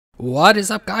What is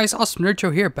up, guys?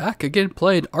 AwesomeRedZeo here, back again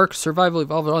playing ARK Survival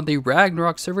Evolved on the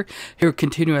Ragnarok server. Here,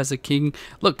 continue as a king.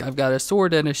 Look, I've got a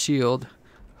sword and a shield.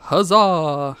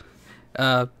 Huzzah!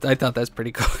 I thought that's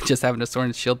pretty cool, just having a sword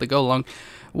and shield to go along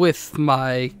with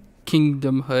my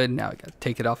kingdom hood. Now I gotta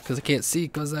take it off because I can't see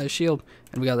because of that shield.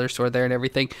 And we got our sword there and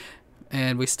everything.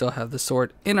 And we still have the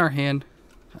sword in our hand.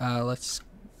 Let's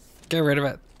get rid of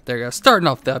it. There you go. Starting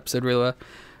off the episode real well.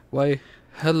 Why,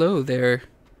 hello there.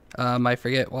 I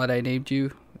forget what I named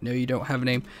you. No, you don't have a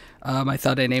name. I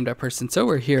thought I named a person. So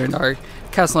we're here in our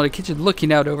castle in the kitchen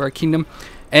looking out over our kingdom.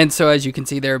 And so as you can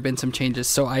see, there have been some changes.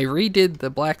 So I redid the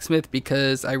blacksmith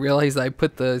because I realized I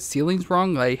put the ceilings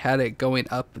wrong. I had it going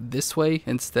up this way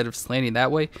instead of slanting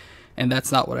that way. And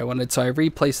that's not what I wanted. So I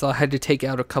replaced. I had to take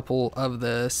out a couple of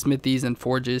the smithies and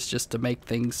forges just to make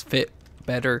things fit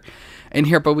better in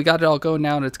here, but we got it all going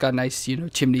now, and it's got nice, you know,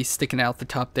 chimneys sticking out the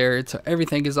top there. So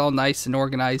everything is all nice and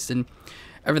organized, and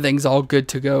everything's all good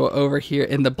to go over here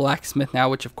in the blacksmith now,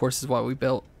 which of course is what we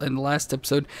built in the last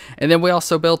episode. And then we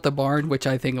also built the barn, which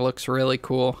I think looks really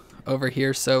cool over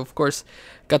here. So of course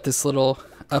got this little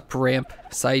up ramp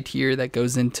side here that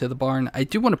goes into the barn. I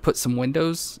do want to put some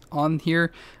windows on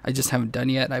here. I just haven't done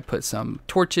yet. I put some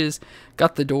torches,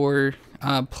 got the door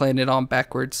planted on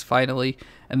backwards finally,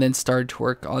 and then started to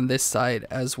work on this side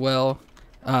as well,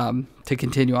 to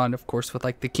continue on, of course, with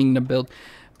like the kingdom build.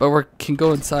 But we can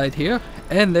go inside here,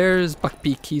 and there's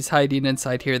Buckbeak. He's hiding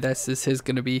inside here. This is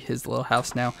gonna be his little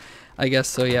house now, I guess.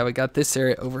 So yeah, we got this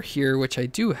area over here, which I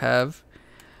do have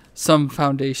some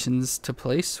foundations to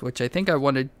place, which I think I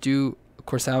want to do. Of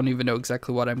course, I don't even know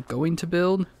exactly what I'm going to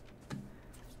build,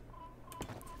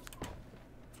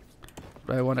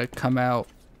 but I want to come out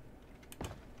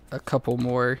a couple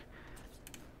more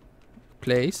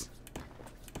place.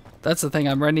 That's the thing,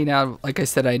 I'm running out. Like I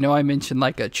said, I know I mentioned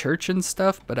like a church and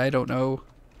stuff, but I don't know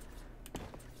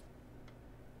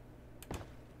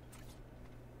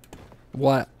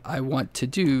what I want to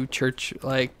do church,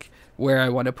 like where I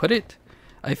want to put it.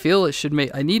 I feel it should make,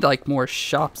 I need like more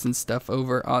shops and stuff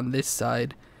over on this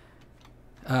side,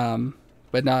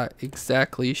 but not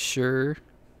exactly sure.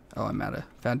 Oh, I'm out of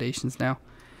foundations now.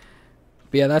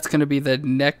 But yeah, that's going to be the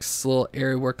next little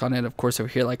area work on it. Of course, over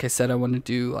here, like I said, I want to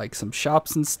do like some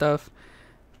shops and stuff,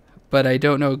 but I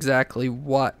don't know exactly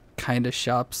what kind of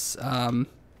shops. I'm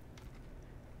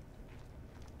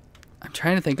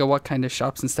trying to think of what kind of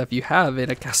shops and stuff you have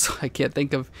in a castle. I can't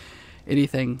think of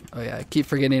anything. Oh yeah, I keep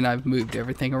forgetting I've moved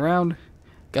everything around.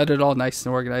 Got it all nice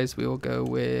and organized. We will go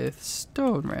with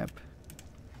stone ramp.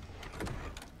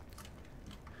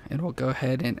 And we'll go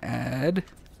ahead and add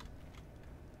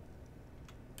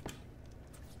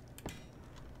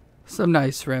some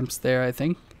nice ramps there, I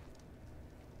think.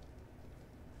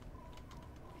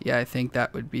 Yeah, I think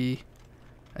that would be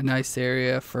a nice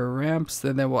area for ramps.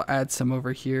 And then we'll add some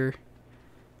over here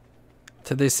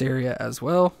to this area as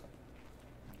well.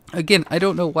 Again, I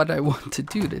don't know what I want to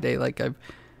do today. Like, I'm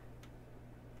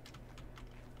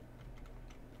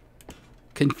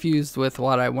confused with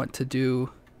what I want to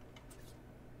do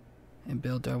and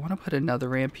build. Do I want to put another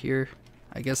ramp here?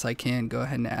 I guess I can go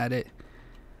ahead and add it.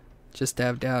 Just to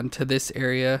have down to this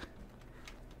area.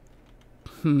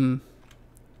 I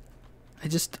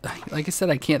just, like I said,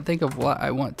 I can't think of what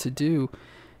I want to do.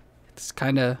 It's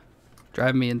kind of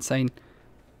driving me insane.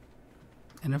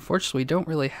 And unfortunately, we don't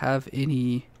really have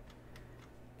any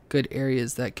good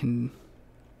areas that can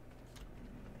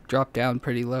drop down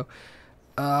pretty low.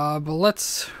 But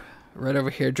let's, right over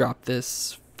here, drop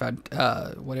this,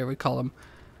 whatever we call them,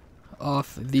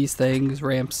 off these things,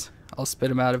 ramps. I'll spit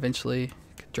them out eventually.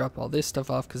 Drop all this stuff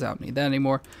off because I don't need that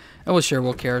anymore. And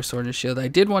we'll carry our sword and shield. I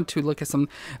did want to look at some,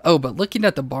 but looking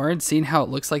at the barn, seeing how it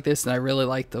looks like this, and I really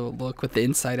like the look with the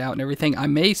inside out and everything, I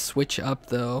may switch up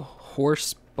the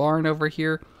horse barn over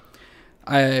here.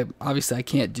 Obviously I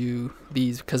can't do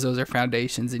these because those are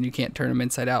foundations and you can't turn them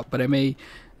inside out, but I may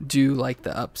do like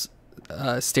the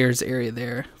stairs area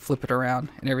there, flip it around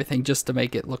and everything just to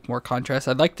make it look more contrast.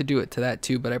 I'd like to do it to that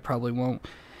too, but I probably won't.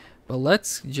 But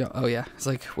let's jump. Oh yeah, it's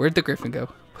like, where'd the griffin go?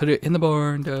 Put it in the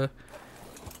barn.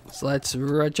 So let's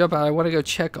jump out. I want to go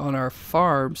check on our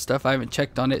farm stuff. I haven't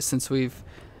checked on it since we've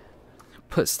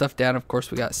put stuff down. Of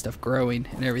course, we got stuff growing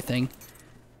and everything.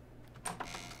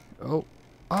 Oh,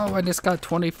 I just got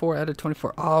 24 out of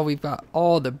 24. Oh, we've got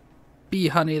all the bee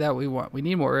honey that we want. We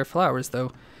need more rare flowers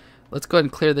though. Let's go ahead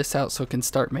and clear this out so it can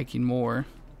start making more.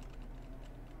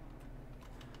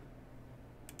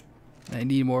 I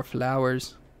need more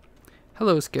flowers.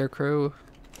 Hello, Scarecrow.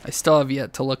 I still have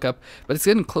yet to look up, but it's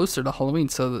getting closer to Halloween,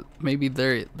 so that maybe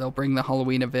they'll bring the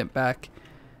Halloween event back,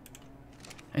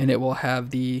 and it will have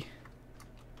the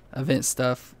event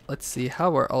stuff let's see,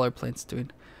 how are all our plants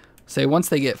doing? Say once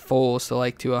they get full, so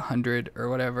like to 100 or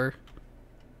whatever.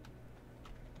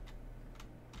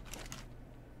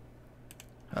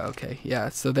 Okay, yeah,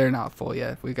 so they're not full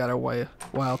yet. We got a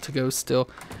while to go still.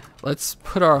 Let's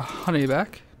put our honey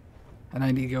back. And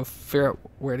I need to go figure out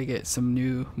where to get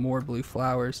some more blue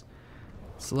flowers.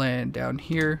 Let's land down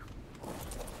here.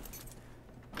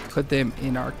 Put them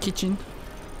in our kitchen.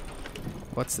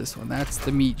 What's this one? That's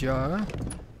the meat jar.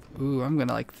 Ooh, I'm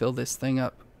gonna like fill this thing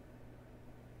up.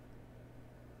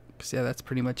 Cause yeah, that's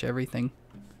pretty much everything.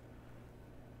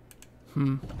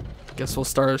 Guess we'll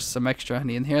start some extra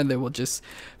honey in here, and then we'll just,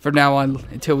 from now on,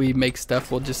 until we make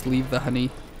stuff, we'll just leave the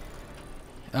honey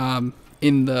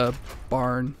in the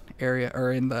barn area,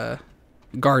 or in the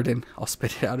garden. I'll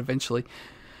spit it out eventually.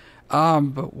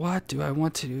 But what do I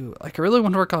want to do? Like, I really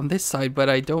want to work on this side, but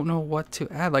I don't know what to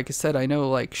add. Like I said, I know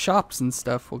like shops and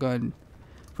stuff. We'll go ahead and,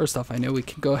 first off, I know we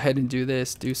can go ahead and do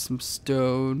this. Do some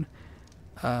stone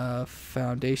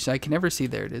foundation. I can never see.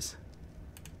 There it is.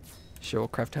 Sure, we'll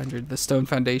craft 100. The stone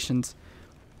foundations.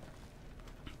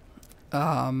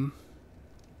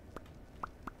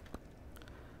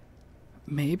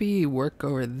 Maybe work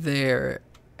over there,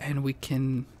 and we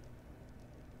can,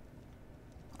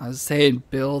 I was saying,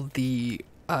 build the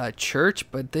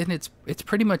church, but then it's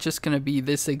pretty much just gonna be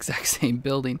this exact same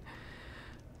building,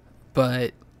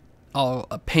 but I'll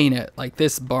paint it like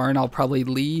this barn. I'll probably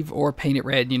leave or paint it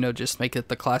red, you know, just make it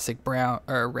the classic brown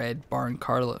or red barn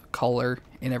color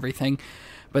and everything.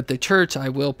 But the church I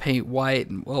will paint white,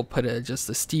 and we'll put just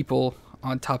a steeple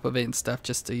on top of it and stuff,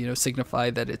 just to, you know, signify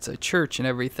that it's a church and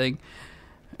everything.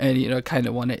 And, you know, kind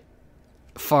of want it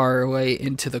far away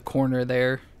into the corner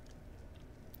there.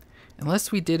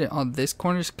 Unless we did it on this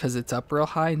corner, because it's up real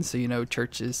high, and so, you know,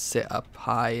 churches sit up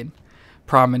high and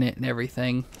prominent and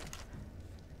everything.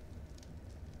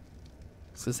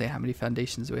 So say how many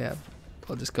foundations we have.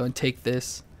 I'll just go and take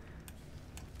this.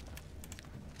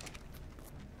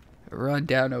 Run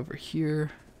down over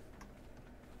here.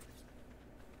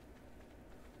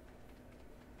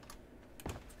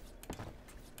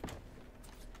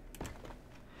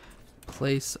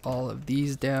 Place all of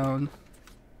these down.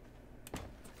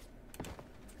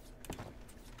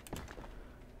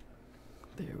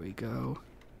 There we go.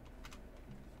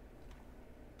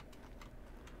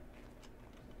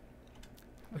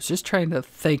 I was just trying to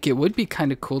think, it would be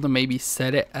kind of cool to maybe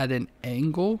set it at an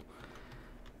angle.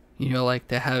 You know, like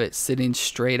to have it sitting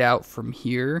straight out from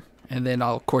here. And then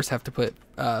I'll, of course, have to put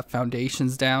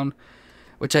foundations down,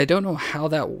 which I don't know how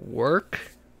that will work.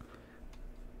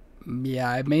 Yeah,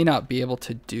 I may not be able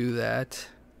to do that.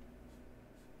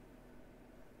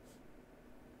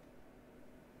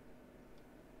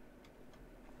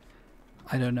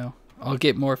 I don't know. I'll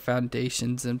get more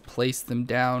foundations and place them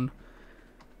down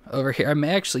over here. I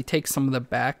may actually take some of the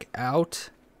back out,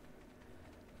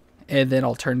 and then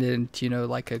I'll turn it into, you know,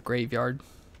 like a graveyard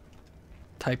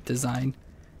type design.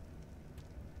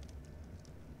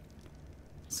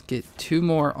 Let's get 2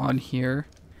 more on here.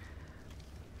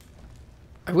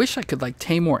 I wish I could like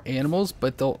tame more animals,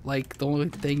 but the only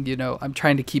thing, you know, I'm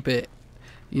trying to keep it,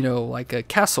 you know, like a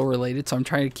castle related, so I'm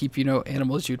trying to keep, you know,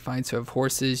 animals you'd find. So I have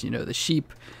horses, you know, the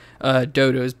sheep,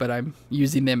 dodos, but I'm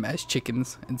using them as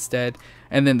chickens instead,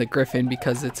 and then the griffin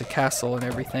because it's a castle and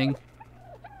everything.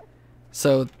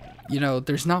 So, you know,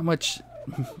 there's not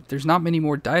many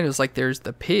more dinos. Like there's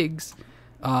the pigs,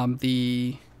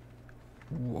 the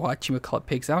whatchamacallit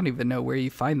pigs. I don't even know where you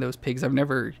find those pigs. I've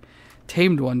never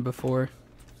tamed one before.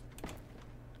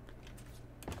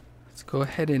 Let's go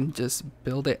ahead and just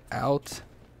build it out.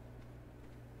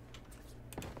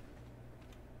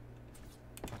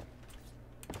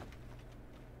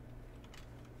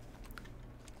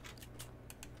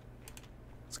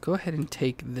 Let's go ahead and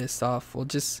take this off. We'll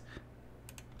just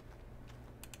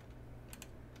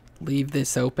leave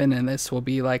this open, and this will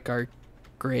be like our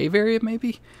grave area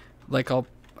maybe. Like I'll,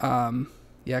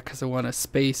 yeah, because I want a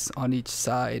space on each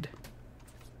side.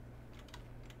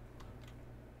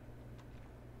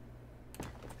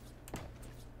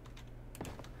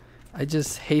 I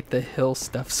just hate the hill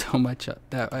stuff so much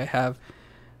that I have,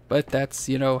 but that's,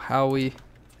 you know, how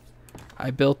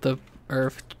I built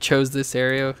or chose this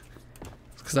area,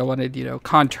 because I wanted, you know,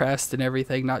 contrast and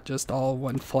everything, not just all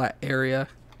one flat area.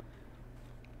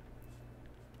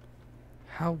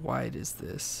 How wide is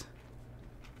this?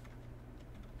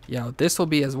 Yeah, this will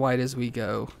be as wide as we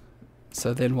go,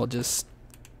 so then we'll just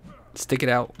stick it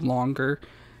out longer.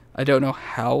 I don't know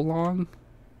how long.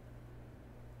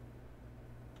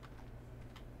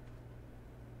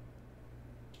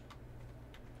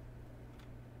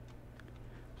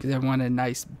 Because I want a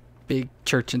nice big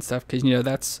church and stuff, because, you know,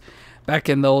 that's back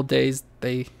in the old days,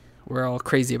 they we're all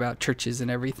crazy about churches and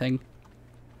everything.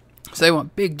 So they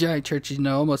want big giant churches, you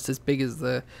know, almost as big as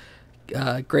the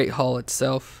Great Hall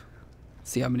itself.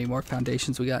 Let's see how many more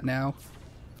foundations we got now.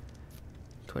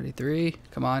 23.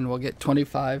 Come on, we'll get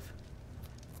 25.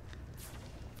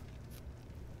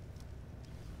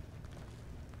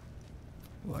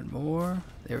 One more.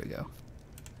 There we go.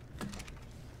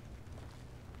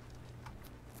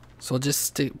 So we'll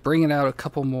just bring it out a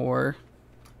couple more.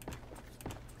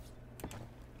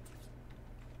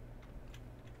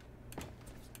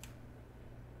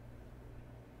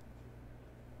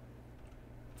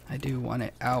 I do want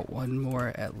it out one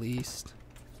more at least.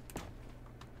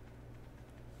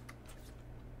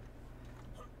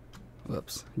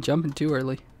 Whoops, jumping too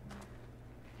early.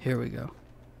 Here we go.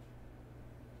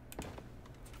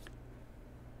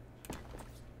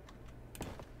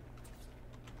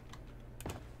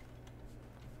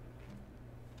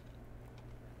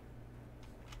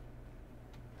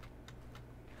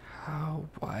 How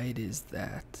wide is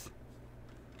that?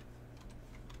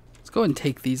 Let's go and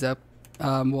take these up.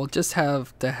 We'll just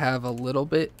have to have a little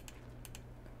bit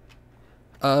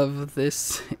of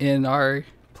this in our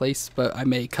place, but I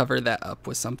may cover that up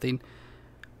with something.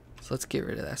 So let's get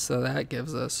rid of that. So that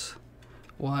gives us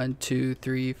 1, 2,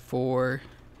 3, 4.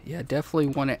 Yeah, definitely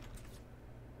want it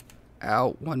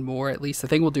out one more at least. I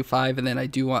think we'll do 5, and then I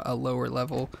do want a lower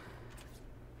level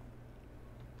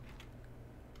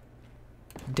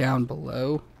down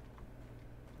below.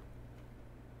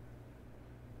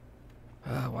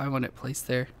 Why won't it place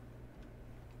there?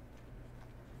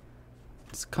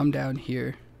 Let's come down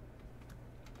here.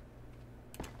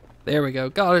 There we go.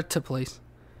 Got it to place.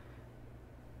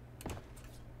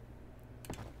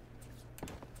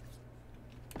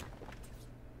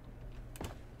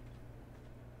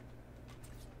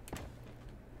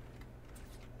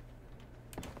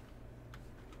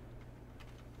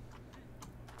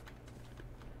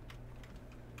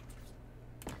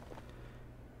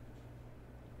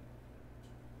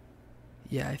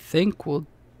 Yeah, I think we'll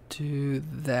do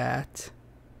that.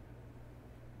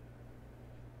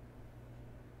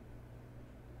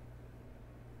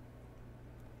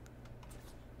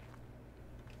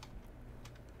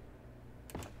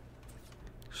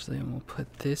 Actually, we'll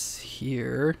put this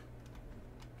here.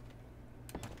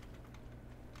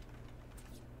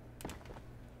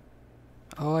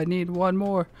 Oh, I need one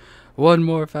more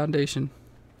foundation.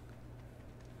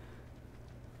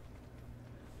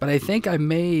 But I think I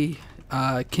may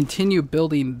continue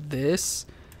building this,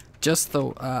 just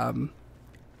the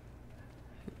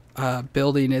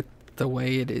building it the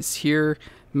way it is here.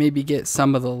 Maybe get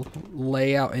some of the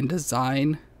layout and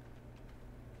design.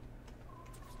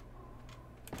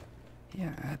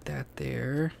 Yeah, add that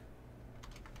there.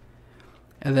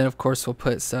 And then of course we'll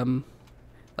put some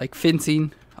like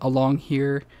fencing along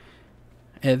here,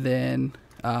 and then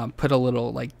put a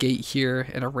little like gate here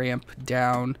and a ramp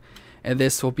down. And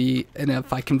this will be, and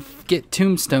if I can get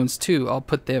tombstones too, I'll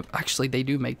put them, actually they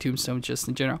do make tombstones just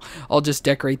in general. I'll just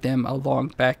decorate them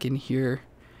along back in here.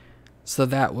 So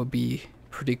that will be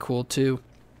pretty cool too.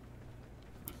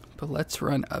 But let's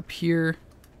run up here.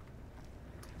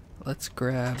 Let's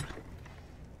grab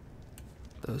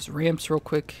those ramps real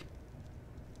quick.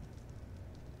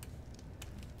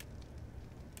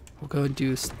 We'll go and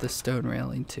do the stone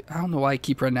railing too. I don't know why I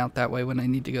keep running out that way when I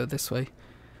need to go this way.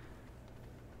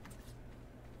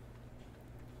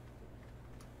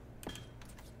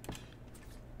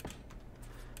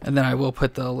 And then I will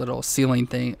put the little ceiling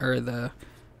thing, or the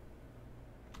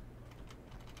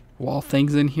wall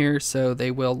things in here, so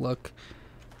they will look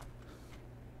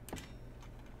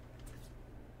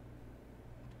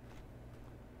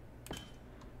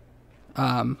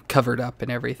covered up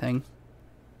and everything.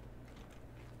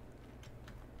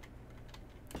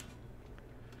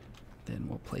 Then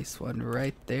we'll place one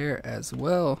right there as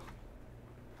well.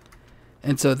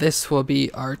 And so this will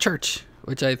be our church,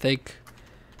 which I think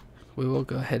we will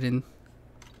go ahead and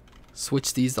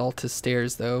switch these all to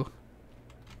stairs though.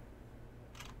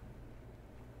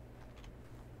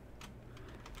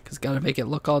 Because gotta make it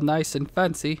look all nice and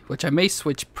fancy, which I may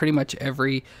switch pretty much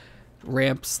every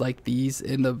ramps like these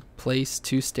in the place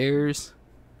to stairs.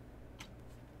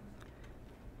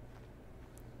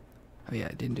 Oh yeah,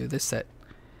 I didn't do this set.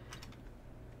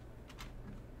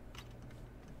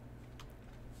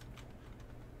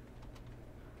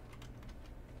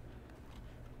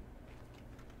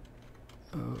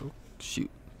 Oh, shoot.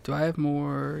 Do I have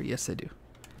more? Yes, I do.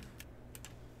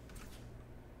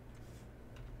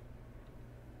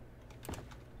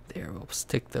 There, we'll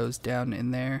stick those down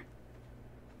in there.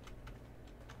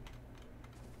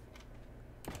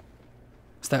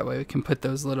 So that way we can put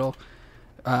those little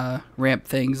ramp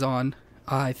things on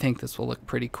I think this will look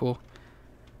pretty cool.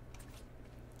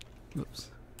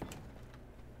 Oops.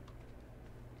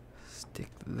 Stick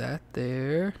that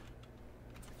there.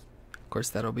 Of course,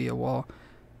 that'll be a wall.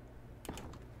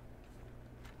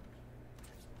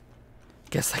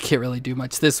 Guess I can't really do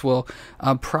much. This will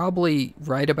probably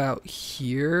right about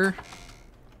here.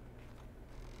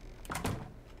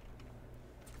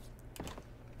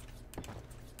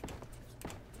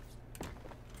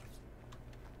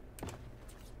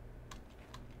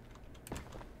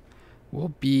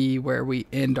 Will be where we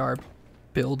end our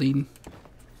building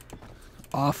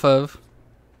off of.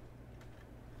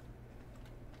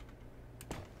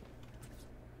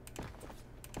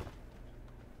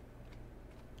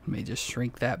 Let me just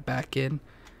shrink that back in.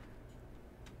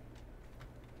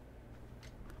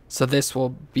 So this will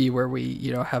be where we,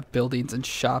 you know, have buildings and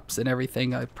shops and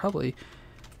everything. I probably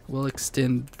will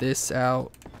extend this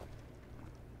out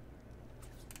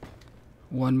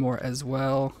one more as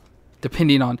well.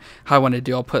 Depending on how I want to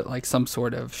do, I'll put like some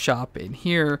sort of shop in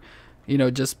here, you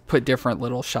know, just put different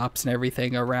little shops and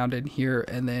everything around in here,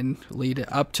 and then lead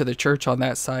it up to the church on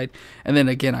that side. And then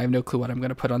again, I have no clue what I'm going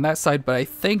to put on that side, but I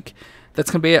think that's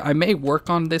going to be it. I may work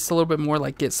on this a little bit more,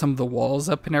 like get some of the walls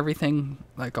up and everything.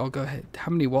 Like I'll go ahead.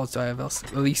 How many walls do I have? I'll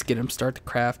at least get them start to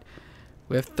craft.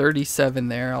 We have 37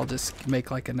 there. I'll just make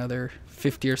like another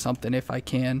 50 or something if I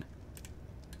can.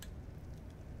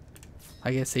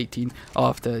 I guess 18. I'll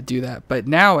have to do that. But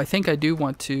now I think I do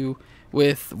want to,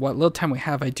 with what little time we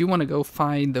have, I do want to go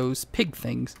find those pig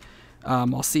things.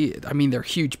 I'll see. I mean, they're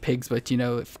huge pigs, but you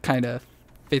know, it kind of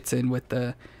fits in with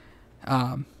the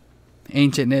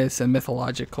ancientness and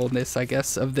mythologicalness, I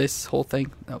guess, of this whole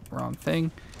thing. Nope, wrong thing.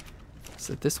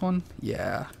 Is it this one?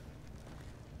 Yeah.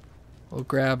 We'll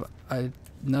grab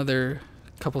another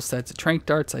couple sets of trank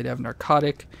darts. I'd have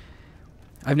narcotic.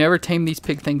 I've never tamed these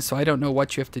pig things, so I don't know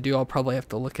what you have to do. I'll probably have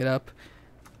to look it up.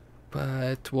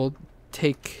 But we'll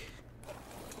take...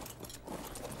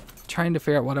 Trying to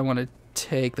figure out what I want to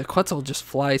take. The Quetzal just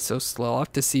flies so slow. I'll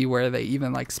have to see where they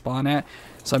even like spawn at.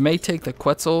 So I may take the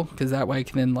Quetzal, because that way I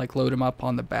can then like load them up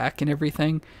on the back and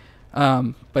everything.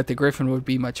 But the Griffin would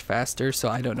be much faster, so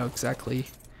I don't know exactly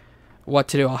what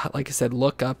to do. I'll, like I said,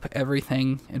 look up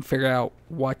everything and figure out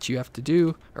what you have to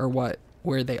do, or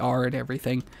where they are and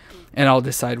everything, and I'll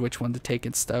decide which one to take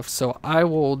and stuff. So I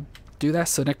will do that.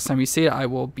 So next time you see it, I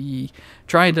will be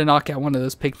trying to knock out one of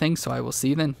those pig things, so I will see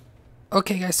you then.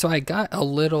 Okay guys, so I got a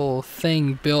little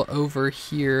thing built over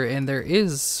here, and there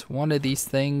is one of these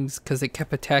things because it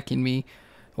kept attacking me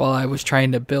while I was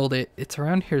trying to build it. It's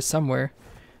around here somewhere.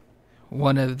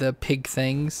 One of the pig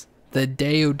things, the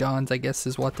Daeodons, I guess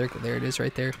is what they're, there it is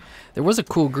right there. There was a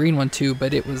cool green one too,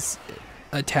 but it was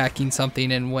attacking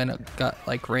something, and when it got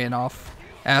like ran off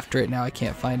after it, now I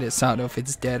can't find it, so I don't know if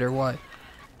it's dead or what.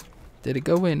 Did it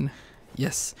go in?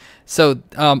 Yes. So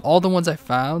all the ones I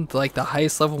found, like the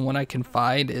highest level one I can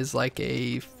find is like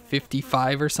a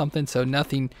 55 or something, so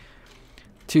nothing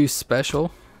too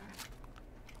special.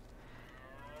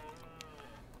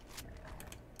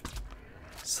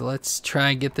 So let's try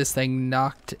and get this thing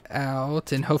knocked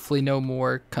out, and hopefully no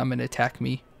more come and attack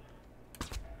me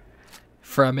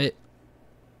from it.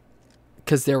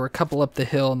 Because there were a couple up the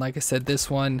hill, and like I said, this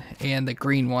one and the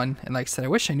green one. And like I said, I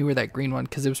wish I knew where that green one,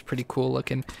 because it was pretty cool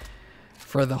looking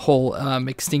for the whole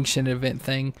extinction event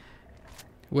thing.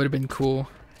 Would have been cool.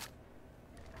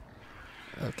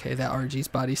 Okay, that RG's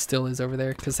body still is over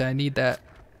there, because I need that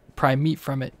prime meat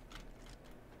from it.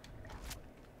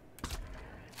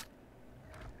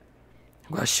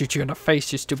 I'm gonna shoot you in the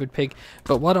face, you stupid pig.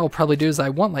 But what I'll probably do is I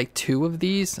want like 2 of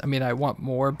these. I mean, I want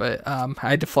more, but I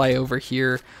had to fly over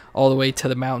here all the way to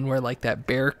the mountain where like that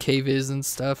bear cave is and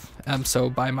stuff. So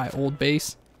by my old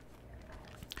base.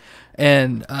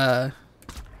 And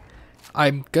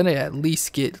I'm gonna at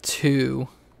least get 2.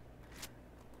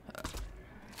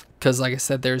 Because like I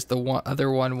said, there's the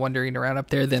other one wandering around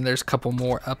up there. Then there's a couple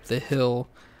more up the hill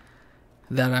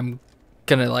that I'm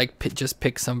gonna like just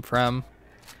pick some from.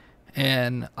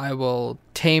 And I will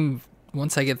tame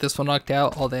once I get this one knocked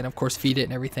out. I'll then of course feed it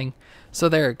and everything. So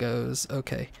there it goes.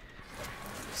 Okay,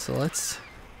 so let's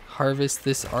harvest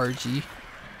this RG,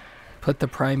 put the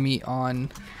prime meat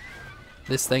on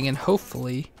this thing, and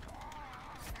hopefully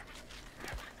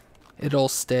it'll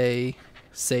stay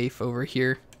safe over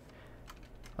here.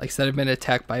 Like I said, I've been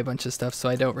attacked by a bunch of stuff, so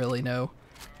I don't really know.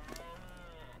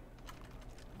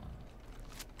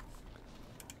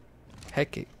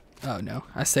 Heck it. Oh no,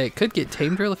 I say it could get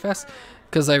tamed really fast,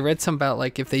 because I read some about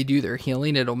like if they do their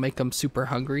healing, it'll make them super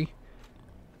hungry.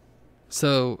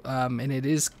 So, and it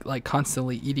is like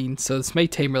constantly eating, so this may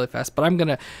tame really fast, but I'm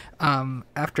gonna,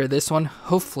 after this one,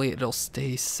 hopefully it'll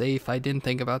stay safe. I didn't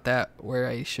think about that, where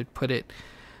I should put it,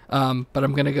 but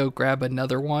I'm gonna go grab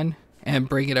another one and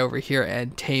bring it over here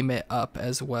and tame it up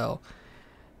as well.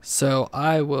 So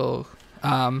I will,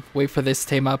 wait for this to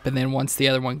tame up, and then once the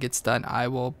other one gets done, I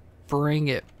will bring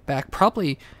it back.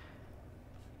 Probably,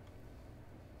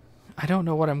 I don't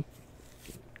know what I'm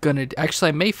gonna actually,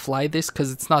 I may fly this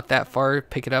because it's not that far.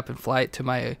 Pick it up and fly it to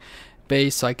my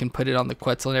base so I can put it on the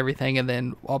Quetzal and everything, and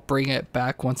then I'll bring it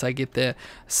back once I get the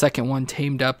second one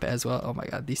tamed up as well. Oh my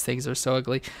god, these things are so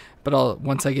ugly. But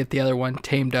once I get the other one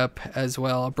tamed up as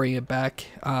well, I'll bring it back.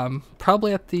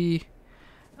 Probably at the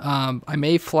I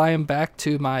may fly them back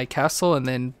to my castle and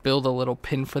then build a little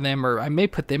pen for them, or I may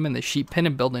put them in the sheep pen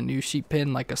and build a new sheep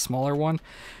pen, like a smaller one,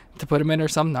 to put them in or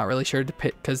something. Not really sure,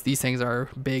 because these things are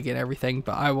big and everything.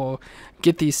 But I will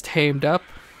get these tamed up,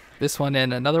 this one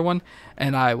and another one,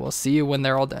 and I will see you when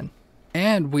they're all done.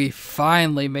 And we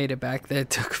finally made it back. That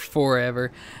took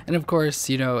forever. And of course,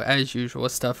 you know, as usual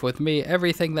stuff with me,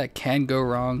 everything that can go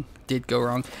wrong did go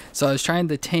wrong. So I was trying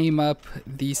to tame up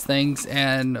these things,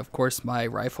 and of course my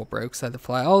rifle broke, so I had to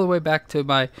fly all the way back to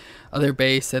my other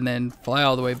base and then fly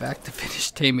all the way back to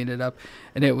finish taming it up.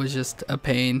 And it was just a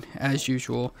pain as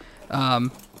usual.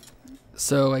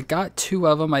 So I got 2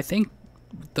 of them. I think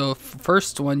the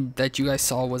first one that you guys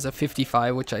saw was a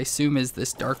 55, which I assume is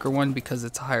this darker one because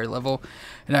it's a higher level,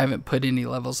 and I haven't put any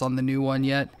levels on the new one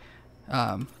yet.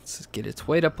 Let's get its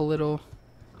weight up a little,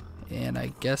 and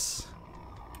I guess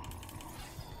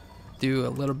do a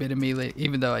little bit of melee,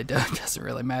 even though it doesn't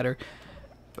really matter.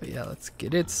 But yeah, let's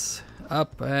get its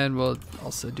up, and we'll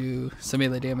also do some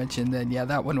melee damage. And then yeah,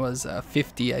 that one was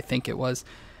 50, I think it was.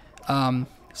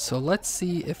 So let's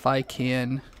see if I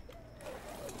can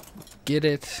get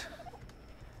it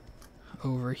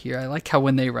over here. I like how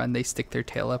when they run they stick their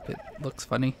tail up. It looks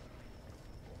funny.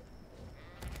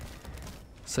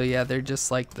 So yeah, they're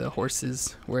just like the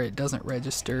horses where it doesn't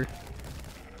register.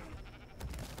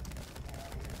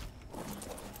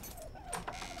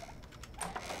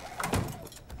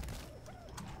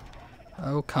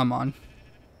 Oh, come on.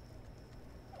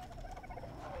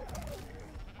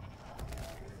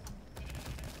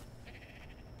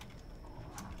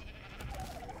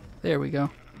 There we go.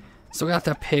 So we got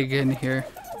the pig in here.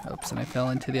 Oops, and I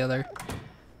fell into the other.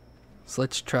 So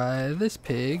let's try this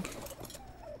pig.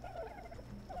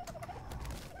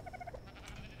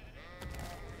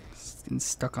 It's getting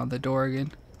stuck on the door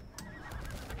again.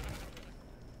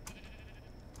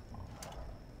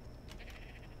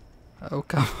 Oh,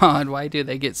 come on. Why do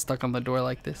they get stuck on the door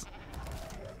like this?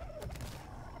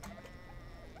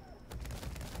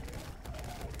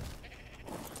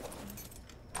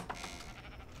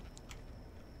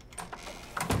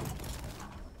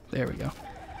 There we go.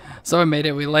 So I made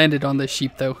it. We landed on the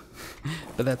sheep though.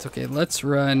 But that's okay. Let's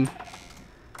run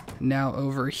now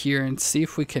over here and see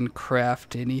if we can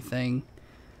craft anything.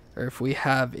 Or if we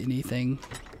have anything.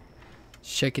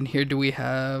 Check in here. Do we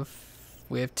have...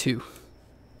 We have 2.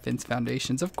 Fence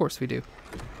foundations. Of course we do.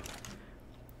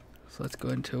 So let's go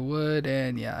into wood.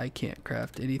 And yeah, I can't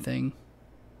craft anything.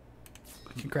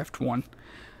 I can craft 1.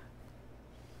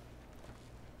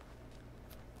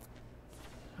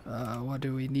 What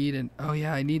do we need? And oh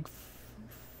yeah, I need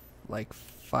like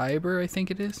fiber, I think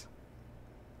it is.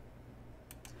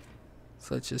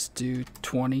 So let's just do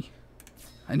 20.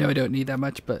 I know I don't need that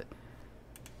much, but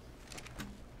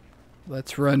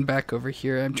let's run back over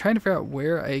here. I'm trying to figure out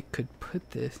where I could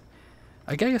put this.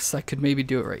 I guess I could maybe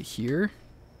do it right here.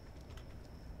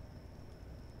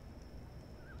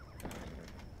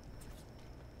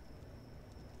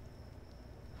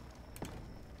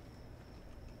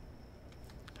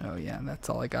 Oh yeah, and that's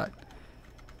all I got.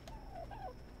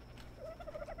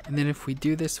 And then if we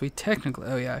do this, we technically...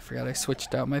 Oh yeah, I forgot I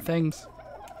switched out my things.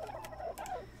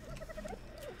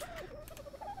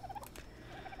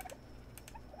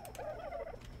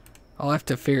 I'll have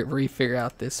to re-figure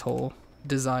out this whole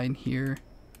design here.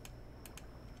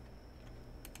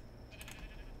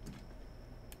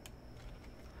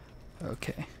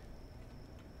 Okay.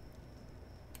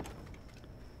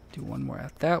 Do one more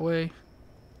out that way.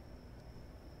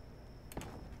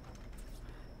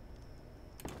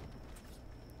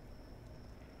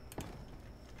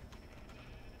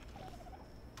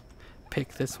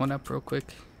 Pick this one up real quick.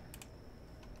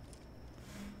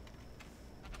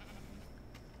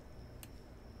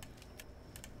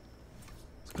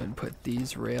 Let's go ahead and put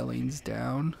these railings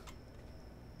down.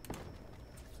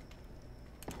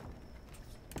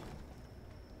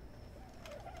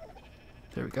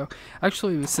 There we go.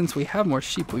 Actually, since we have more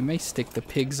sheep, we may stick the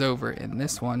pigs over in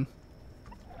this one.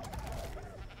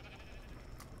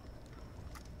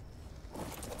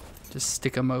 Just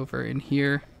stick them over in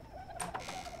here.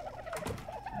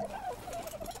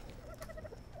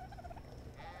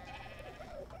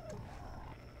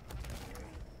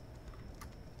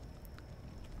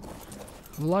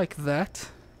 Like that.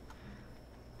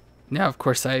 Now, of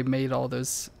course, I made all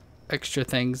those extra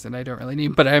things and I don't really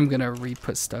need, but I'm gonna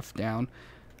re-put stuff down.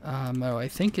 Oh, I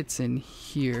think it's in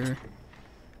here.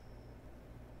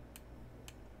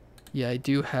 Yeah, I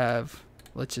do have,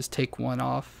 let's just take one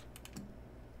off.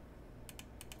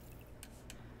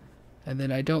 And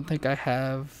then I don't think I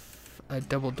have a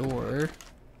double door.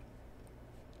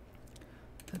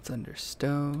 That's under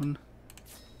stone.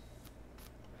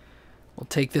 We'll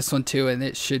take this one too, and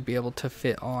it should be able to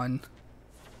fit on.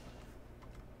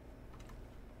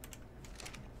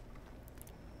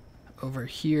 Over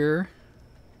here.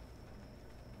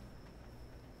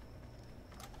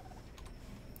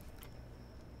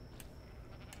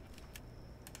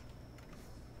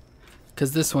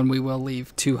 Because this one we will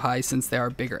leave too high since they are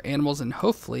bigger animals, and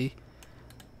hopefully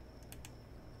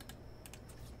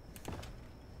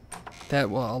that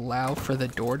will allow for the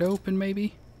door to open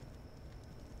maybe.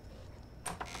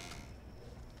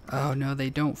 Oh no, they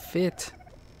don't fit.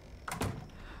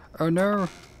 Oh no.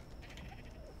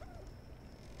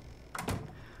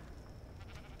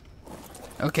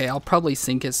 Okay, I'll probably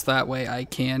sink it so that way I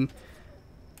can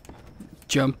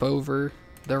jump over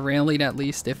the railing at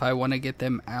least if I want to get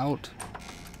them out.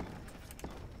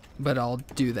 But I'll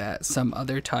do that some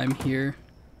other time here.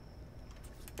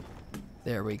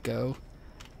 There we go.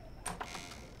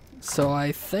 So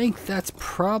I think that's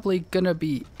probably gonna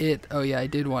be it. Oh yeah, I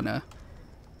did want to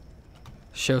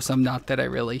show some, not that I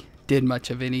really did much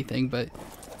of anything, but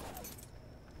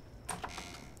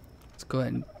let's go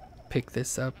ahead and pick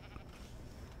this up.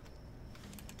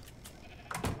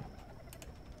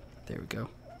 There we go.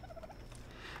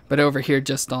 But over here,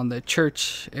 just on the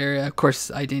church area, of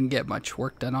course, I didn't get much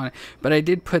work done on it, but I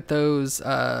did put those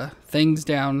things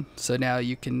down, so now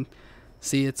you can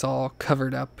see it's all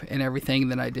covered up and everything.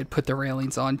 Then I did put the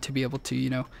railings on to be able to, you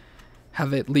know,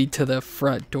 have it lead to the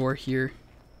front door here.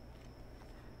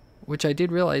 Which I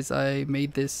did realize I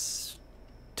made this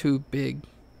too big.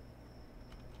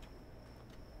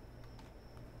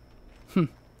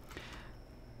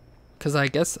 Because I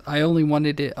guess I only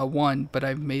wanted it a 1, but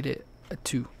I've made it a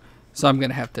 2. So I'm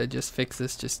going to have to just fix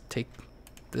this, just take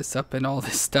this up and all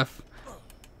this stuff.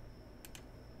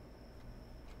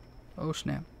 Oh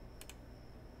snap.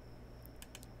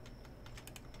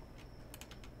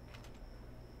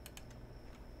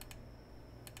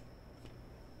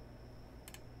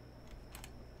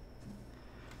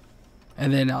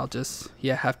 And then I'll just,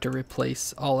 yeah, have to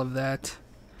replace all of that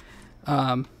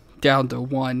down to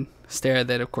 1 stair.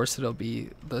 Then of course it'll be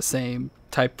the same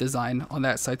type design on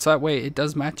that side, so that way it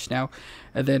does match now.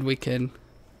 And then we can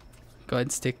go ahead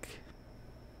and stick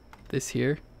this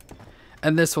here,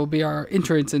 and this will be our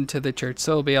entrance into the church,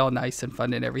 so it'll be all nice and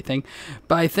fun and everything.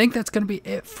 But I think that's going to be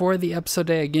it for the episode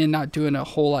today. Again, not doing a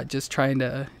whole lot, just trying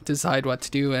to decide what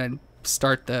to do and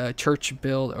start the church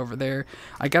build over there.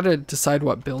 I gotta decide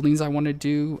what buildings I want to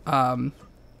do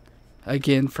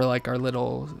again for like our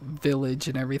little village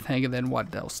and everything, and then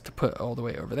what else to put all the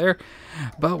way over there.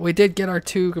 But we did get our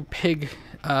 2 pig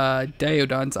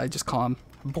Daeodons. I just call them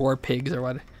boar pigs,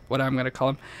 or what I'm gonna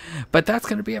call them. But that's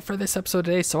gonna be it for this episode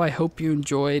today, so I hope you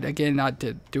enjoyed. Again, not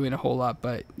doing a whole lot,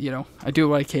 but you know, I do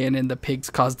what I can, and the pigs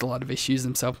caused a lot of issues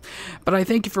themselves. But I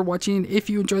thank you for watching. If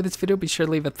you enjoyed this video, be sure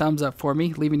to leave a thumbs up for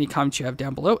me, leave any comments you have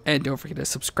down below, and don't forget to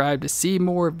subscribe to see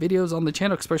more videos on the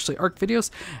channel, especially ARK videos,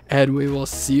 and we will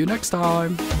see you next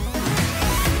time.